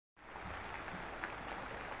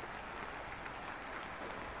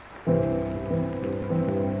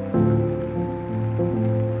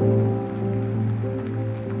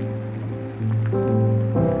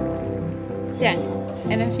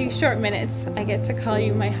In a few short minutes, I get to call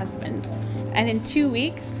you my husband. And in 2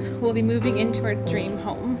 weeks, we'll be moving into our dream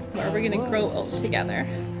home where we're gonna grow old together.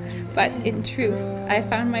 But in truth, I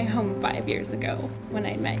found my home 5 years ago when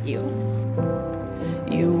I met you.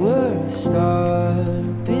 You were a star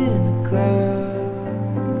up in the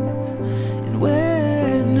clouds, and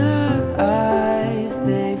when our eyes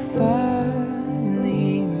they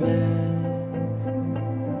finally met,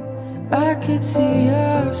 I could see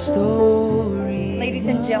our story. Ladies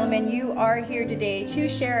and gentlemen, you are here today to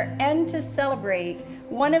share and to celebrate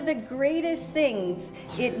one of the greatest things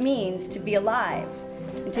it means to be alive.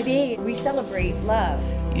 And today we celebrate love.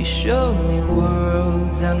 You showed me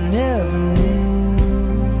worlds I never knew.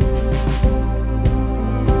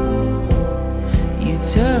 You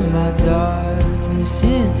turned my darkness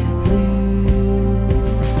into blue.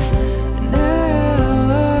 And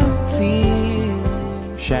now I'm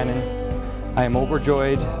feeling. Shannon, I am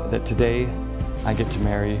overjoyed that today I get to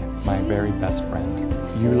marry my very best friend.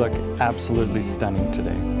 You look absolutely stunning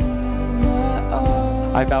today.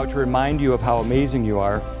 I vow to remind you of how amazing you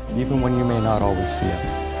are, even when you may not always see it.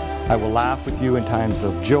 I will laugh with you in times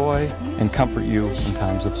of joy and comfort you in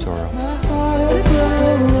times of sorrow.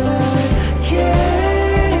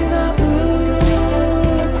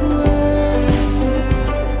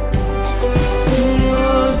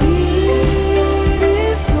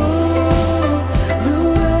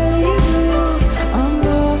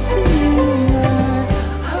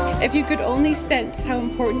 If you could only sense how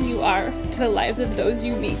important you are to the lives of those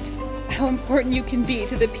you meet, how important you can be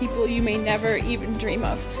to the people you may never even dream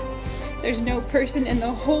of. There's no person in the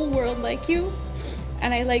whole world like you,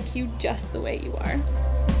 and I like you just the way you are.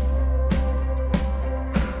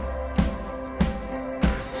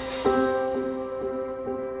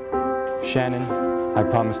 Shannon, I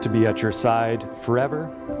promise to be at your side forever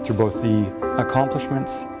through both the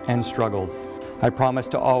accomplishments and struggles. I promise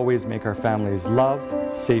to always make our family's love,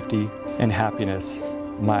 safety, and happiness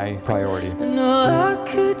my priority. And all I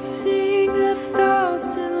could sing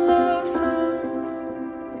 1,000 love songs,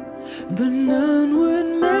 but none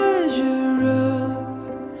would measure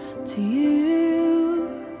up to you.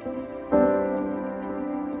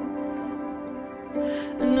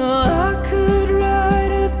 And all I could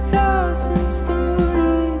write 1,000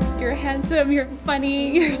 stories. You're handsome, you're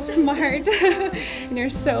funny, you're smart, and you're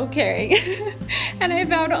so caring. And I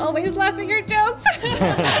vow to always laugh at your jokes.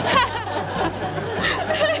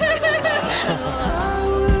 I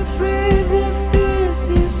would brave the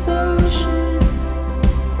fiercest ocean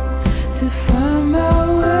to find my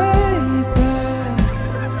way back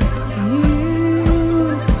to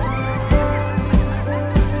you.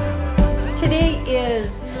 Today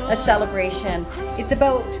is a celebration. It's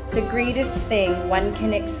about the greatest thing one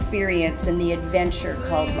can experience in the adventure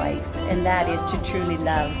called life, and that is to truly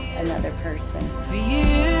love another person. For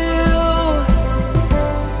you.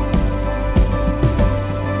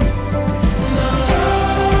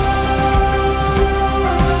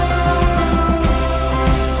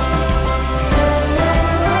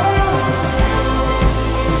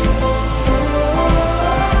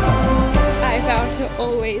 I vow to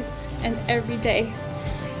always and every day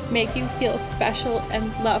make you feel special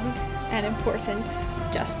and loved and important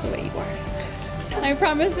just the way you are. I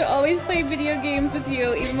promise to always play video games with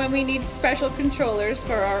you even when we need special controllers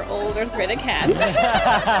for our old arthritic hands.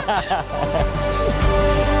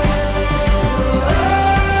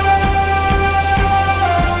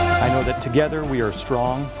 I know that together we are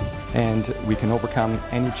strong and we can overcome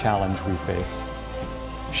any challenge we face.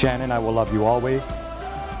 Shannon, I will love you always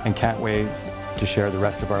and can't wait to share the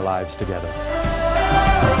rest of our lives together.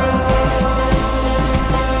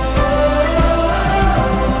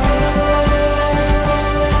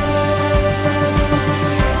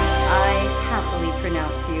 I happily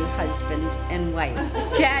pronounce you husband and wife.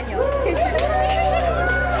 Daniel,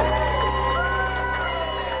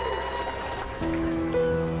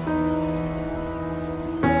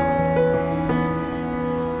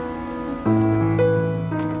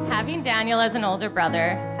 Having Daniel as an older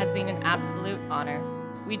brother has been an absolute honor.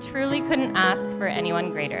 We truly couldn't ask for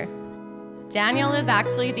anyone greater. Daniel is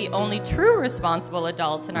actually the only true responsible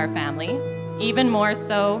adult in our family, even more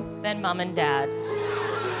so than mom and dad,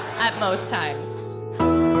 at most times.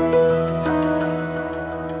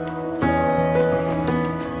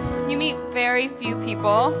 You meet very few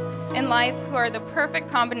people in life who are the perfect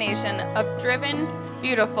combination of driven,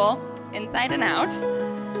 beautiful, inside and out,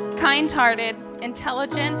 kind-hearted,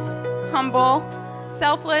 intelligent, humble,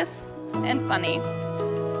 selfless, and funny.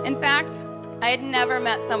 In fact, I had never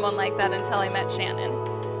met someone like that until I met Shannon.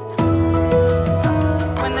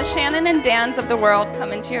 When the Shannon and Dans of the world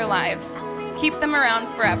come into your lives, Keep them around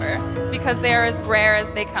forever, because they are as rare as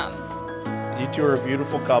they come. You two are a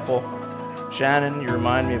beautiful couple. Shannon, you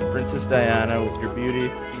remind me of Princess Diana with your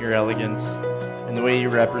beauty, your elegance, and the way you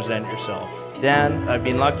represent yourself. Dan, I've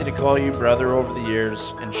been lucky to call you brother over the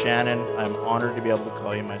years, and Shannon, I'm honored to be able to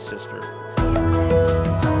call you my sister.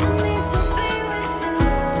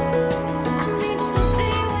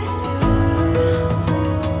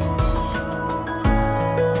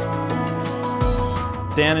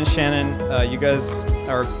 Dan and Shannon, you guys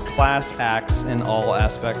are class acts in all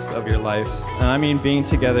aspects of your life. And I mean being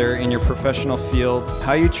together in your professional field,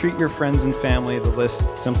 how you treat your friends and family, the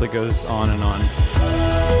list simply goes on and on.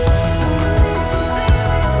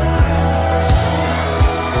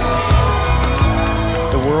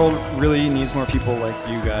 The world really needs more people like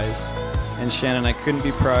you guys. And Shannon, I couldn't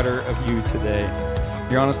be prouder of you today.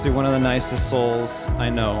 You're honestly one of the nicest souls I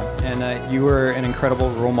know, and you were an incredible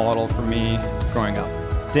role model for me growing up.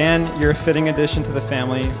 Dan, you're a fitting addition to the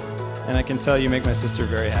family, and I can tell you make my sister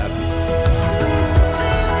very happy.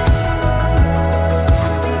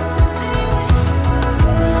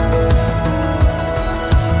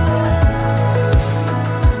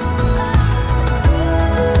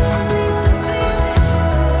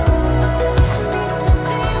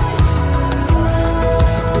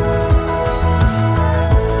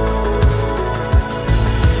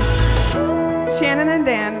 Shannon and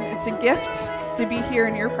Dan, it's a gift to be here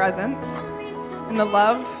in your presence and the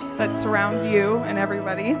love that surrounds you and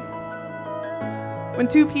everybody. When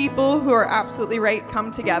two people who are absolutely right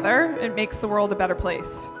come together, it makes the world a better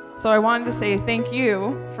place. So I wanted to say thank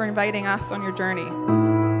you for inviting us on your journey.